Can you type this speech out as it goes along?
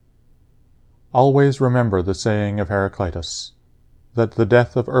Always remember the saying of Heraclitus, that the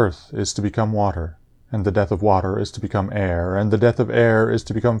death of earth is to become water, and the death of water is to become air, and the death of air is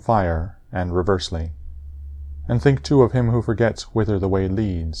to become fire, and reversely. And think too of him who forgets whither the way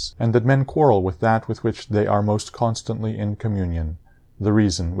leads, and that men quarrel with that with which they are most constantly in communion, the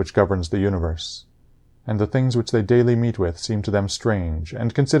reason which governs the universe. And the things which they daily meet with seem to them strange,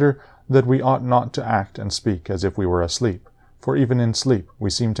 and consider that we ought not to act and speak as if we were asleep, for even in sleep we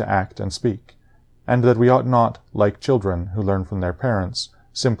seem to act and speak, and that we ought not, like children who learn from their parents,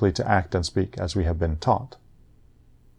 simply to act and speak as we have been taught.